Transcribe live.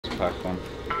compact one.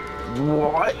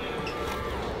 What?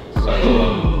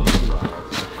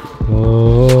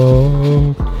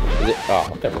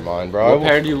 Oh, never mind, bro. What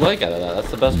pair do you like out of that?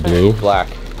 That's the best pair. Blue, black.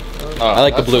 I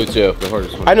like the blue too. The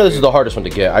hardest one. I know this is the hardest one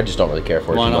to get. I just don't really care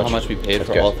for it. Want to know too how much. much we paid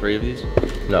for all 3 of these?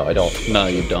 No, I don't. No,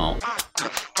 you don't.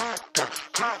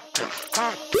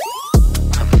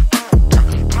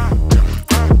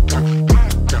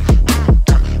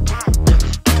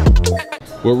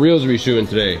 What reels are we shooting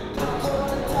today?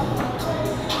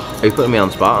 Are you putting me on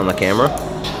the spot on the camera?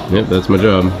 Yep, that's my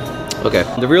job. Okay.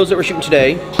 The reels that we're shooting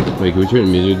today. Wait, can we turn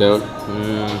the music down?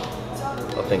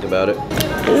 I'll think about it.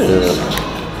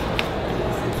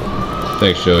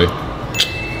 Thanks, Joey.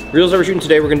 Reels that we're shooting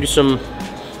today, we're gonna do some.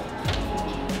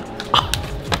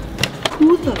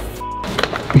 Who the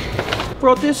f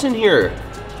brought this in here?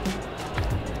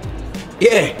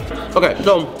 Yeah. Okay,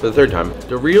 so for the 3rd time,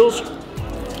 the reels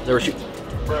that we're shooting.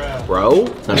 Bro?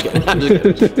 No, I'm kidding. I'm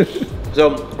just kidding. So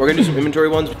we're gonna do some inventory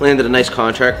ones. Landed a nice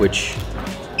contract, which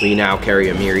we now carry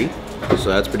a Amiri. So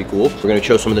that's pretty cool. We're gonna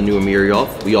show some of the new Amiri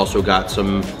off. We also got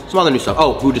some other new stuff.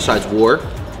 Oh, Who Decides War?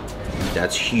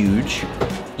 That's huge.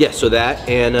 Yeah, so that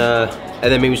and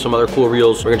then maybe some other cool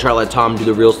reels. We're gonna try to let Tom do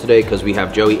the reels today because we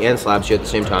have Joey and Slabs here at the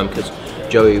same time because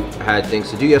Joey had things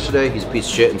to do yesterday. He's a piece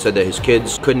of shit and said that his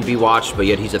kids couldn't be watched, but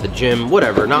yet he's at the gym.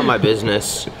 Whatever, not my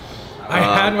business. I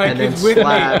had my kids with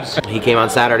Slabs, me. He came on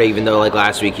Saturday, even though like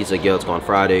last week he's like, yo, let's go on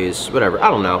Fridays, whatever. I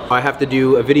don't know. I have to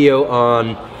do a video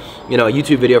on, you know, a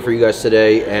YouTube video for you guys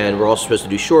today, and we're also supposed to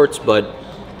do shorts, but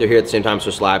they're here at the same time. So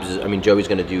Slabs is, I mean, Joey's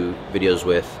gonna do videos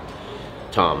with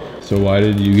Tom. So why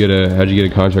did you get how'd you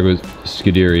get a contract with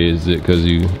Scuderi? Is it because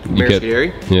you kept...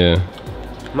 Scuderi? Yeah.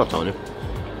 I'm not telling you.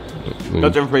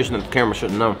 That's information that the camera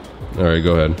shouldn't know. All right,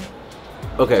 go ahead.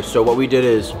 Okay, so what we did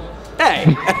is,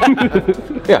 hey!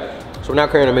 Yeah. So we're now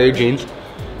carrying our Mary jeans,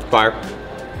 fire,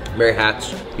 Mary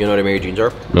hats. You know what our Mary jeans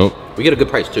are? Nope. We get a good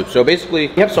price too. So basically,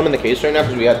 we have some in the case right now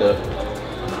because we had the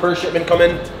first shipment come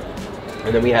in,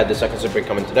 and then we had the second shipment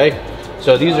come in today.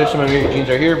 So these are some of Mary jeans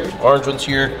right here. Orange ones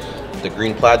here, the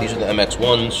green plaid. These are the MX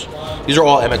ones. These are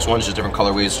all MX ones, just different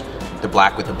colorways. The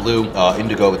black with the blue,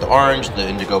 indigo with the orange, the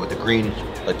indigo with the green,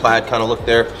 like plaid kind of look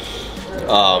there.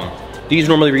 These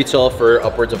normally retail for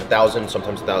upwards of 1,000,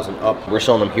 sometimes 1,000 up. We're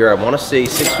selling them here, I wanna say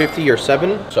 650 or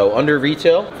 7. So under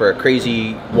retail for a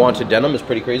crazy wanted denim is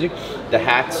pretty crazy. The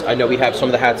hats, I know we have some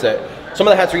of the hats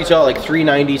retail at like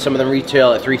 390, some of them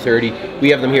retail at 330. We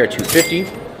have them here at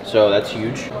 250, so that's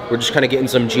huge. We're just kind of getting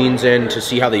some jeans in to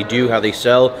see how they do, how they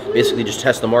sell. Basically just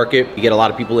test the market. You get a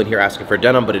lot of people in here asking for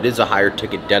denim, but it is a higher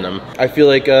ticket denim. I feel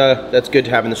like that's good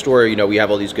to have in the store. You know, we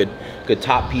have all these good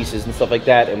top pieces and stuff like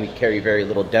that, and we carry very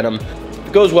little denim. If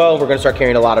it goes well, we're gonna start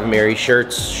carrying a lot of Mary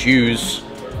shirts, shoes,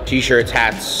 t-shirts,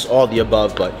 hats, all the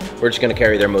above, but we're just gonna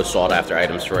carry their most sought after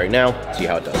items for right now, see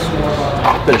how it does.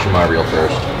 I'm finishing my reel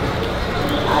first.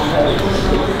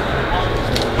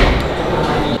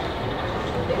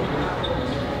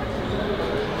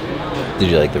 Did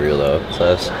you like the reel though,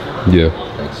 Slas? Yeah.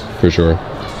 Thanks. For sure.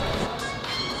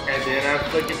 And then I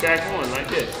flick it back on like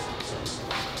this.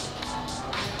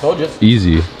 Told you.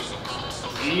 Easy.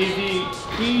 Easy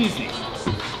peasy.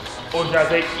 Or should I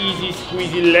say easy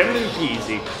squeezy lemon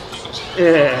peasy?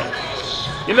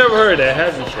 Yeah. You never heard that,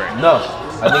 have you, Frank? No.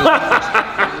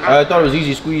 I thought it was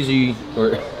easy squeezy,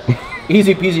 or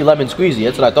easy peasy lemon squeezy.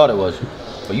 That's what I thought it was.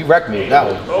 But you wrecked me with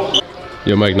that one.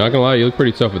 Yo, Mike, not gonna lie, you look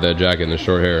pretty tough with that jacket and the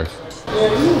short hair.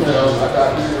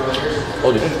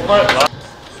 Told you.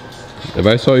 If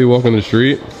I saw you walking the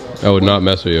street, I would not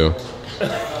mess with you.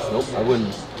 Nope, I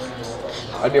wouldn't.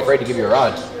 I'd be afraid to give you a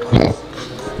ride.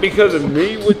 Because of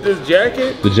me with this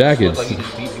jacket? The jackets. Looks like you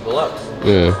just beat people up.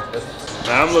 Yeah.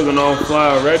 I'm looking all fly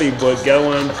already, but guess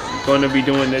what I'm going to be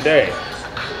doing today?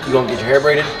 You gonna get your hair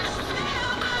braided?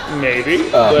 Maybe,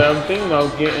 but I'm thinking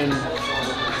about getting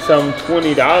some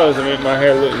 $20 to make my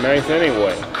hair look nice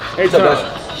anyway. Hey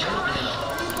Tom,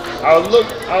 I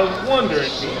was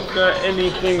wondering, you got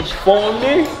anything for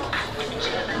me?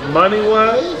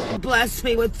 Money-wise? Bless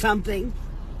me with something.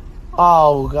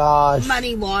 Oh gosh.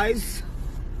 Money-wise.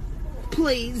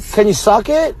 Please. Can you suck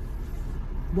it?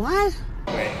 What?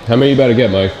 How many you about to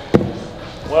get, Mike?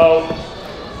 Well,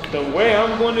 the way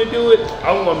I'm going to do it,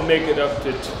 I'm going to make it up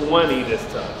to 20 this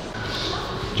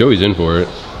time. Joey's in for it.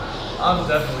 I'm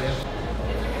definitely in.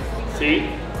 See?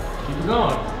 Keep it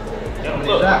going. Yeah,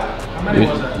 look. How many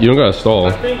was that? You don't gotta stall.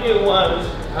 I think it was.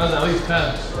 That was at least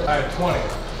 10. Alright, 20.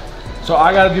 So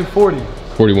I gotta do 40.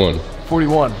 41.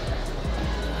 41.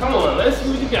 Come on, let's see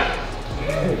what you got.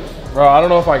 Bro, I don't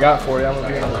know if I got 40. I'm gonna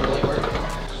be honest.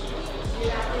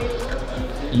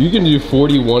 You can do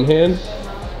 41 hand?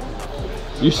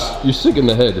 You're sick in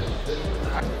the head.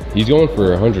 He's going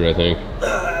for 100, I think.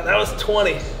 That was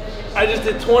 20. I just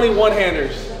did 20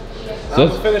 one-handers. So I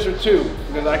was finished with 2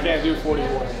 because I can't do 41.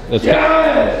 That's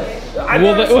I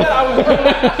never said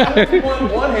I was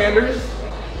doing one-handers.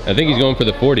 I think he's going for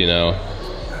the 40 now.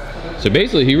 So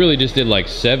basically, he really just did like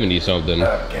 70 something.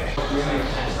 Okay.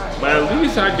 But at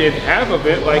least I did half of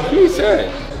it, like he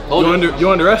said. You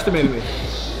underestimated me.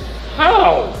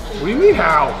 How? What do you mean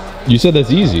how? You said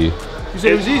that's easy. You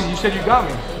said it was easy. You said you got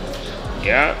me.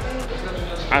 Yeah.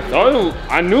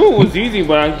 I knew it was easy,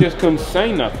 but I just couldn't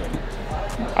say nothing.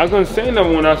 I couldn't say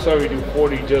nothing when I saw you do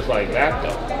 40 just like that,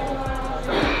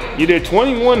 though. You did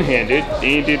 20 one-handed, then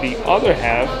you did the other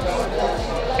half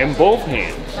in both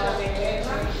hands.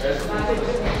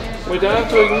 Wait,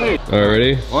 that's what you mean. All right,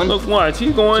 ready? Look, watch.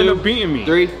 He's going to end up beating me.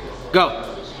 3,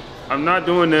 go. I'm not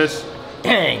doing this.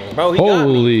 Dang, bro, he got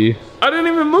me. Holy. I didn't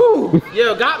even move.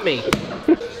 Yo, got me.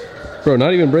 Bro,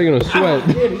 not even breaking a sweat.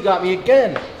 Damn, he got me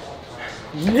again.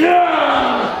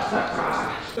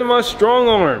 Yeah! Look at my strong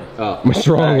arm. Oh. My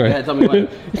strong Yeah, hand. tell me what.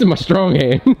 This is my strong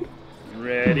hand.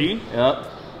 Ready? Yep.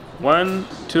 1,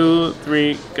 2,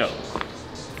 3, go.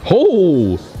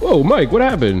 Oh! Whoa, Mike, what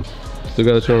happened? Still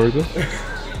got a strong ripple?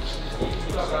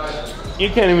 You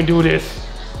can't even do this.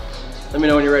 Let me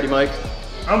know when you're ready, Mike.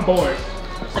 I'm bored.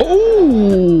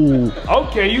 Oh!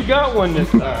 Okay, you got one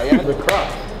this time. Yeah, the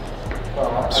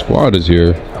crop. Squad is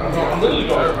here.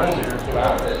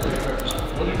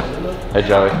 Hey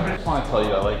Joey. I just want to tell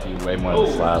you I like you way more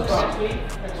than slabs. You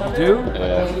do?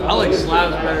 Yeah. I like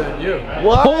slabs better than you.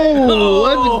 What? Oh,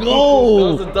 let's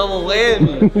go! That was a double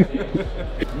whammy.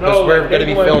 Because we're going to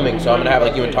be filming, so I'm going to have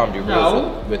like you and Tom do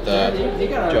reels with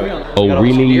Joey. Oh,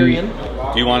 really?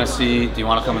 Do you want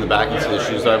to come in the back and see the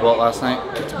shoes that I bought last night?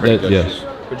 It's pretty good. Yes. shoes.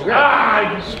 What'd you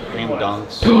grab? Cream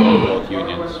dunks, both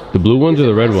unions. The blue ones or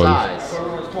the red ones? Size.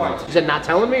 Is it not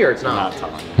telling me or it's I'm not? not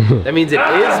telling you. That means it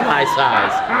is my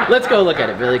size. Let's go look at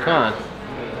it, Billy. Come on.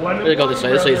 We're gonna go this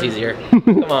way. This way is easier.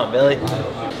 Come on, Billy.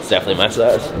 It's definitely my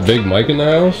size. Big Mike in the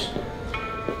house?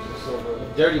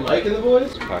 Dirty Mike in the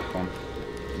boys? Pack one.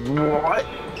 What?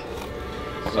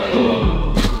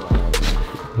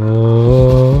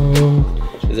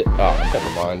 Is it? Oh, never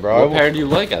mind, bro. What pair do you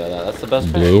like out of that? That's the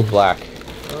best pair. Blue? Black.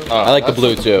 Oh, I like the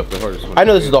blue too. The hardest one. I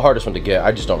know this is the hardest one to get.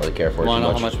 I just don't really care for it Want too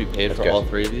to know how much. much we paid for Okay. all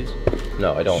 3 of these?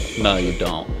 No, I don't. No, you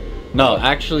don't. No,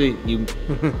 actually, you.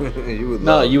 You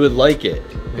You would like it.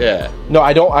 Yeah. No,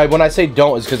 I don't. When I say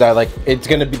don't, it's because I like. It's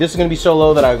gonna be. This is gonna be so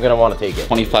low that I'm gonna want to take it.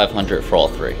 2,500 for all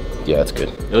 3. Yeah, that's good.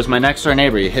 It was my next door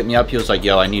neighbor. He hit me up. He was like,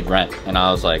 "Yo, I need rent," and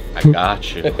I was like, "I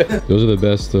got you." Those are the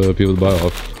best people to buy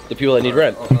off. The people that need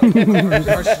rent.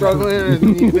 are struggling and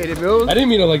need to pay the bills. I didn't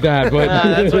mean it like that, but...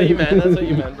 That's what you meant. That's what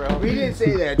you meant, bro. We didn't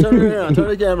say that. Turn it around. Turn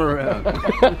the camera around.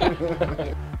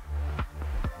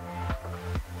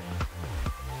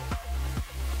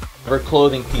 For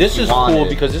clothing piece This you is cool wanted.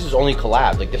 because this is only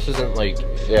collab. Like this isn't like.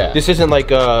 Yeah. This isn't like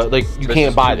you This can't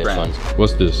is buy two this brands. one.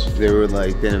 What's this? They were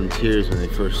like denim tears when they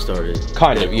first started.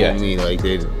 Kind They of, yeah. told me like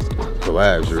they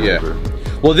collabs or Yeah. whatever.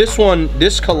 Well, this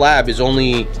collab is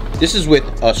only. This is with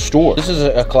a store. This is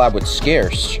a collab with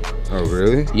Scarce. Oh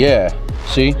really? Yeah.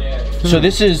 See? So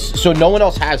so no one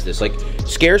else has this. Like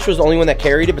Scarce was the only one that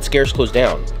carried it, but Scarce closed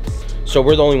down. So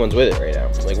we're the only ones with it right now.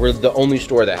 Like we're the only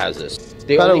store that has this.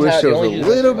 They Kind of only wish have- there they was a only-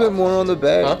 little bit more on the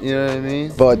back. Huh? You know what I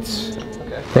mean? But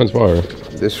Front's fire.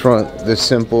 this front, this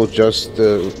simple, just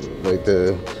the like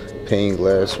the pane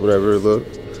glass, whatever look.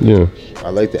 Yeah. I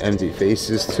like the empty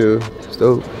faces too. It's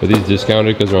dope. Are these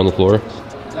discounted because they're on the floor?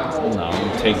 No,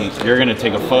 you're gonna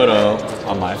take a photo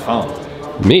on my phone,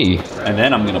 Me? and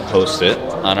then I'm gonna post it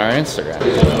on our Instagram.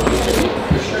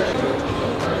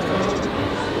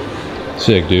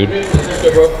 Sick, dude.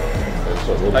 Good, bro.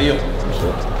 How you?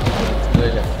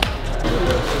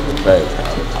 Right.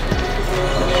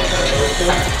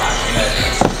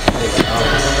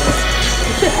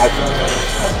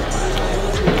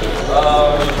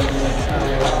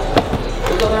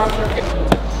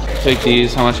 Take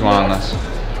these. How much you want on this?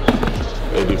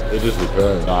 It just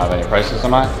depends. Don't have any prices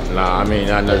on mine? Nah, I mean,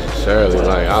 not necessarily.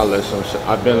 Like, I'll let some shit,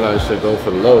 I've been letting shit go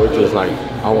for the low. It's just like,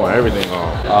 I want everything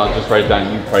off. I'll just write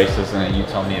down you prices and then you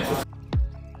tell me if it's.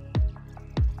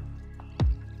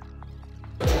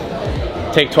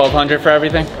 Take 1,200 for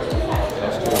everything?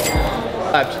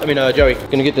 I mean, Joey,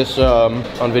 gonna get this on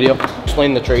video.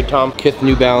 Explain the trade, Tom. Kith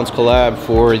New Balance collab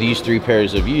for these 3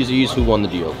 pairs of Yeezys. Who won the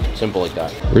deal? Simple like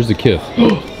that. Where's the kith?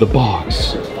 The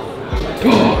box.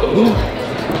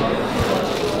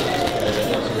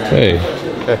 Hey.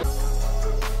 Okay.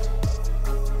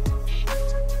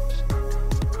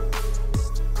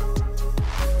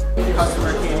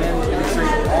 Customer came in, we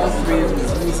traded all 3 of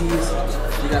these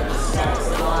Yeezys. We got the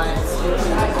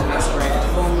slides.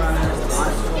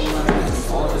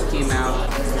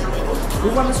 Who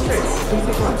won this trade? Who you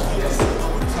think won?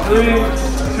 3,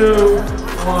 2,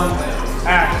 1,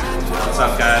 act. What's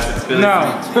up, guys? It's Billy. No.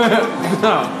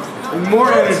 No.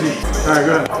 More energy. All right,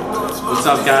 go ahead. What's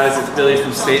up, guys? It's Billy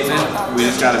from Stvtement. We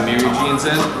just got a Miri jeans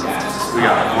in. We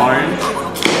got orange,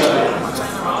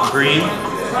 green,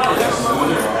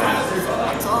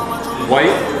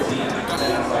 white.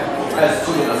 That's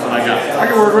what I got. I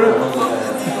can work with it.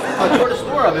 Toward the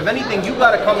store of. If anything, you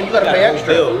gotta come and you gotta pay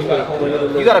extra.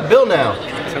 You got a bill now.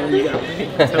 You got pay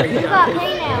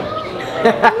now.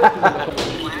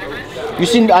 You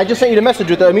seen? I just sent you the message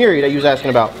with the Amiri that you was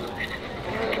asking about.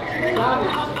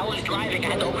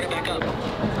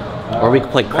 Or we could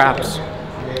play craps.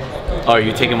 Oh, are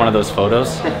you taking one of those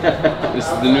photos? This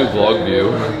is the new vlog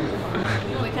view.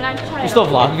 Wait, can I try? You still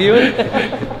vlog viewing?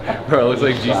 Bro, it looks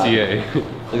like GTA.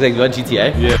 Looks like what,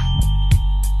 GTA? Yeah.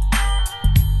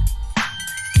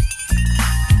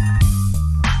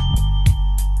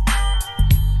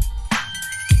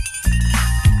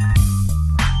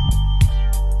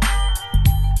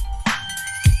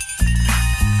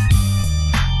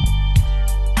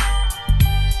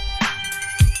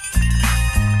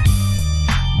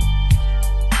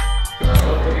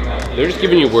 They're just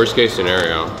giving you worst case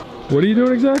scenario. What are you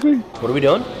doing exactly? What are we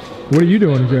doing? What are you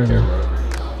doing exactly?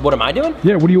 What am I doing?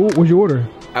 Yeah, what'd you order?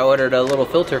 I ordered a little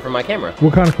filter for my camera.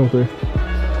 What kind of filter?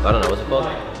 I don't know, what's it called?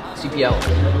 CPL.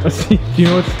 Do you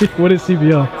know what is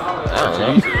CPL? I don't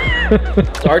know.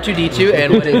 It's R2D2,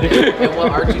 and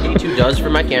what R2D2 does for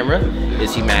my camera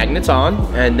is he magnets on,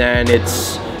 and then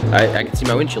it's I can see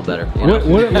my windshield better. You know?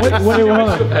 What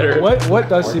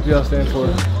does CPL stand for?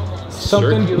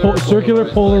 Something circular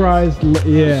polarized.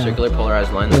 Yeah. Circular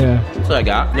polarized lens. Yeah. That's what I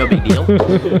got. No big deal.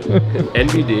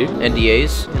 NVD.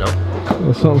 NDAs. You know.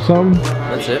 Something.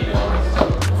 That's it.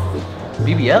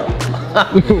 BBL.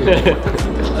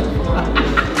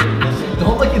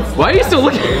 Don't look at. Why are you still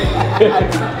looking?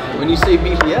 When you say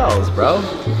BBLs, bro,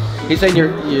 he's saying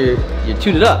you're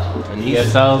tuned up, and he's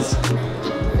DSLs.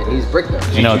 and he's bricked them.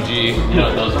 You know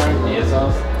what those are?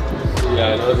 DSLs?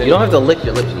 Yeah, I know You don't have to lick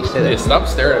your lips when you say that. Yeah, stop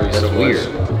staring at me. That's so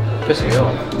weird. much. Pissing me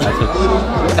off.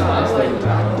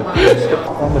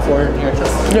 On the floor here.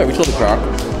 Yeah, we told the croc.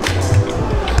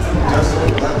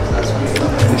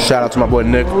 Shout out to my boy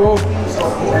Nick. Yo,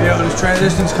 this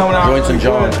transition's coming out. Joints and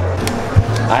John.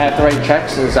 I have to write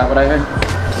checks, is that what I heard?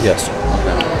 Yes.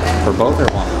 For both or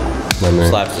one? My man.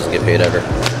 Slaps doesn't get paid ever.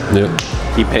 Yep.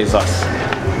 He pays us.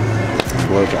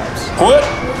 Blowjobs. What?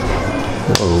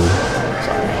 Whoa.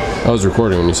 I was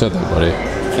recording when you said that, buddy.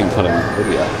 Can't put him in the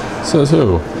video. Says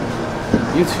who?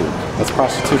 YouTube. That's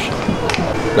prostitution.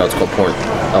 No, it's called porn.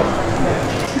 Oh.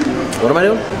 What am I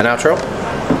doing? An outro?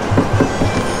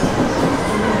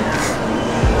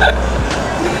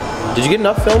 Did you get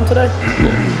enough film today?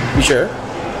 You sure?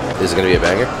 Is it gonna be a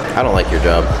banger? I don't like your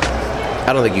job.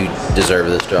 I don't think you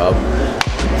deserve this job.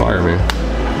 Fire me.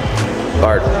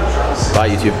 Bard. Bye,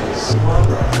 YouTube.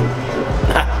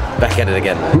 Back at it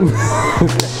again.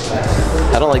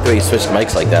 I don't like the way you switched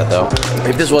mics like that, though.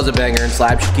 If this was a banger and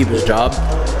Slab should keep his job,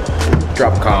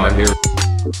 drop a comment here.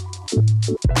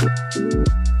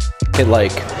 Hit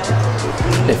like,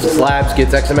 if Slabs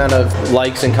gets X amount of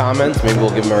likes and comments, maybe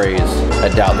we'll give him a raise. I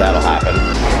doubt that'll happen.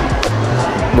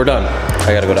 We're done.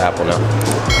 I gotta go to Apple now.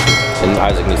 And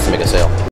Isaac needs to make a sale.